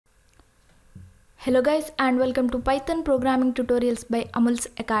Hello guys and welcome to Python programming tutorials by Amul's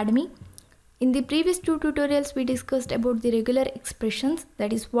Academy. In the previous two tutorials we discussed about the regular expressions,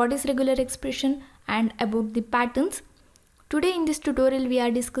 that is what is regular expression, and about the patterns. Today in this tutorial we are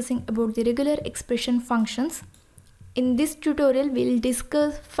discussing about the regular expression functions. In this tutorial we will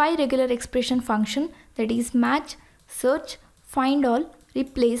discuss 5 regular expression functions, that is match, search, find all,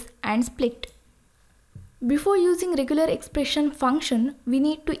 replace and split. Before using regular expression function, we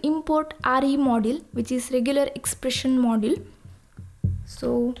need to import RE module, which is regular expression module.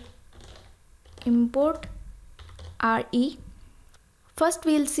 So import RE. First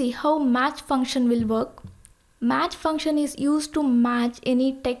we will see how match function will work. Match function is used to match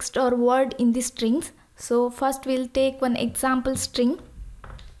any text or word in the strings. So first we will take one example string.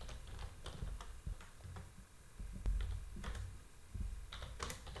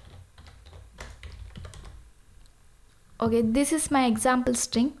 Okay, this is my example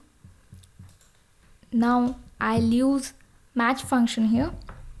string. Now I'll use match function here.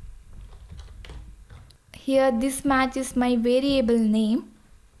 Here this match is my variable name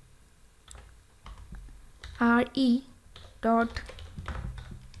re dot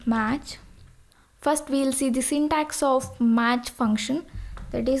match. First we will see the syntax of match function.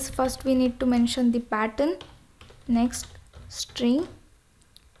 That is, first we need to mention the pattern, next string,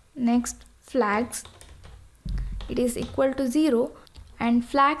 next flags. It is equal to 0 and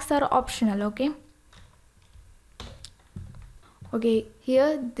flags are optional. Okay,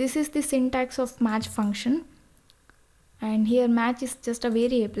 here this is the syntax of match function, and here match is just a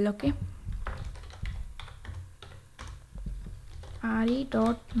variable. re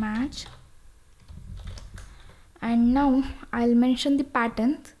dot match, and now I'll mention the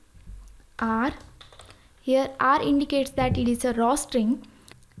patterns. R, here R indicates that it is a raw string,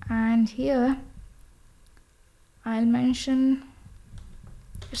 and here I'll mention,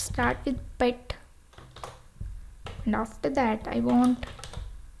 start with pet, and after that I want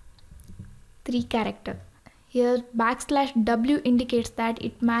 3 characters. Here \W indicates that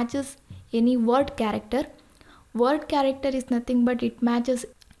it matches any word character. Word character is nothing but it matches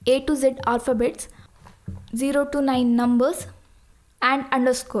A to Z alphabets, 0 to 9 numbers and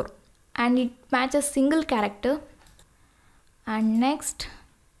underscore, and it matches single character. And next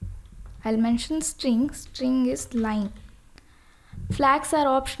I'll mention string. String is line. Flags are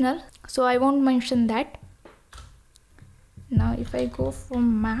optional, so I won't mention that. Now if I go for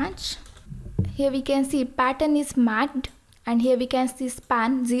match, here we can see pattern is matched, and here we can see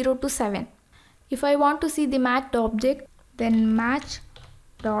span 0 to 7. If I want to see the matched object, then match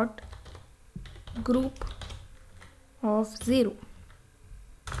dot group of 0.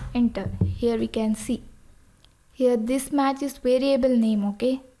 Enter. Here we can see. Here this match is variable name.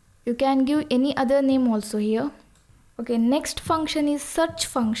 You can give any other name also here. Next function is search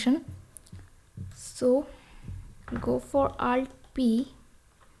function. So go for Alt P,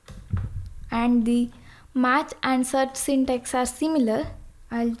 and the match and search syntax are similar.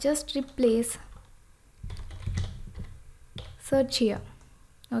 I'll just replace search here.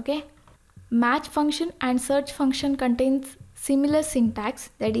 Match function and search function contains similar syntax,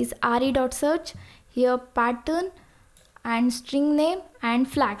 that is re.search. Here pattern and string name and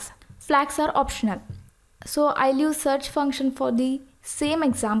flags. Flags are optional. So I'll use search function for the same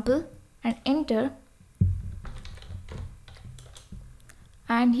example and enter.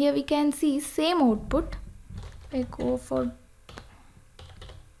 And here we can see same output. I go for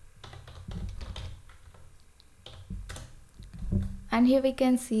and here we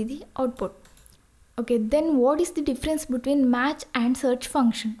can see the output. Then what is the difference between match and search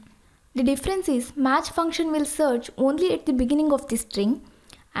function? The difference is match function will search only at the beginning of the string,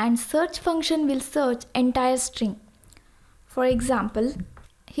 and search function will search entire string. For example,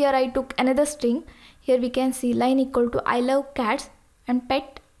 here I took another string. Here we can see line equal to I love cats and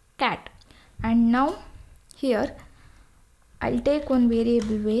pet cat. And now here I'll take one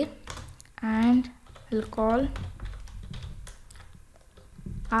variable where, and I'll call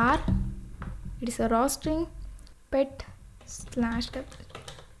R. It is a raw string, pet /w.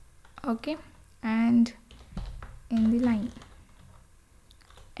 And in the line,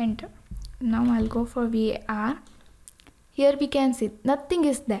 enter. Now I'll go for var. Here we can see nothing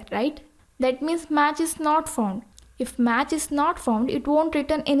is there, right? That means match is not found. If match is not found, it won't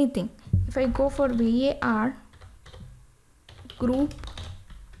return anything. If I go for var group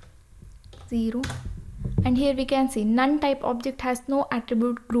 0, and here we can see none type object has no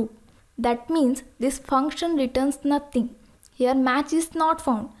attribute group. That means this function returns nothing. Here match is not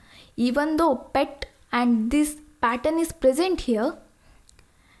found. Even though pet and this pattern is present here,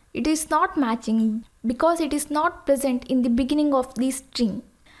 it is not matching because it is not present in the beginning of the string.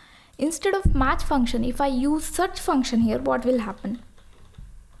 instead of match function, if I use search function here, what will happen?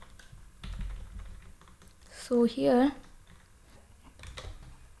 So here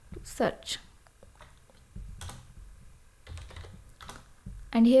search,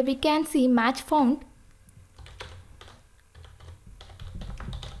 and here we can see match found.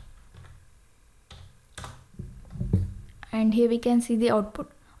 And here we can see the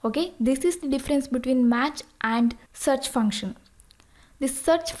output. Okay, this is the difference between match and search function. The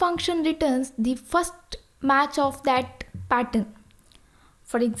search function returns the first match of that pattern.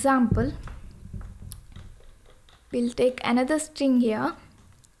 For example, we'll take another string here.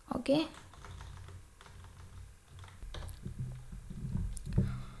 Okay,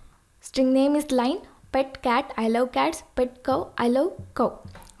 string name is line, pet cat, I love cats, pet cow, I love cow.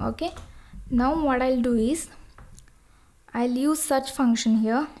 Okay, now what I'll do is I'll use search function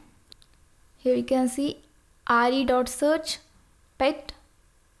here. Here you can see re.search pet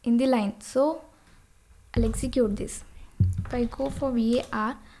in the line. So I'll execute this. If I go for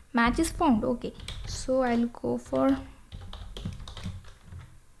var, match is found. Okay, so I'll go for,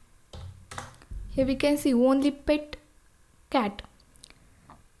 here we can see only pet cat.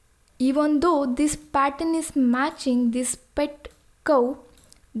 Even though this pattern is matching this pet cow,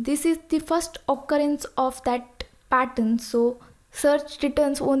 this is the first occurrence of that pattern, so search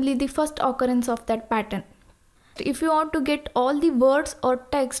returns only the first occurrence of that pattern. If you want to get all the words or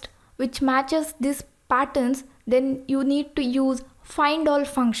text which matches these patterns, then you need to use Findall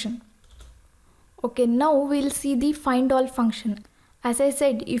function. Okay, now we'll see the Findall function. As I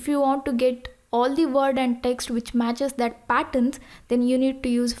said, if you want to get all the word and text which matches that patterns, then you need to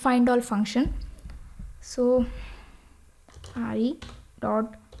use Findall function. So re.findall,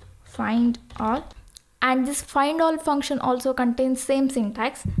 and this Findall function also contains same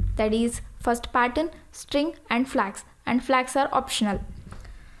syntax, that is first pattern, string and flags are optional.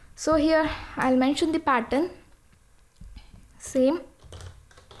 So here I'll mention the pattern, same.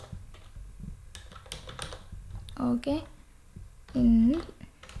 Okay,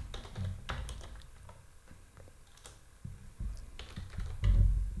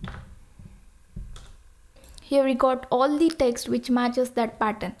 here we got all the text which matches that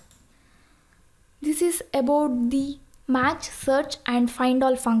pattern. This is about the match, search and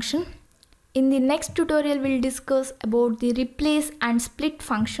Findall function. In the next tutorial, we'll discuss about the replace and split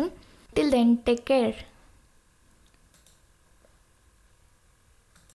function. Till then, take care.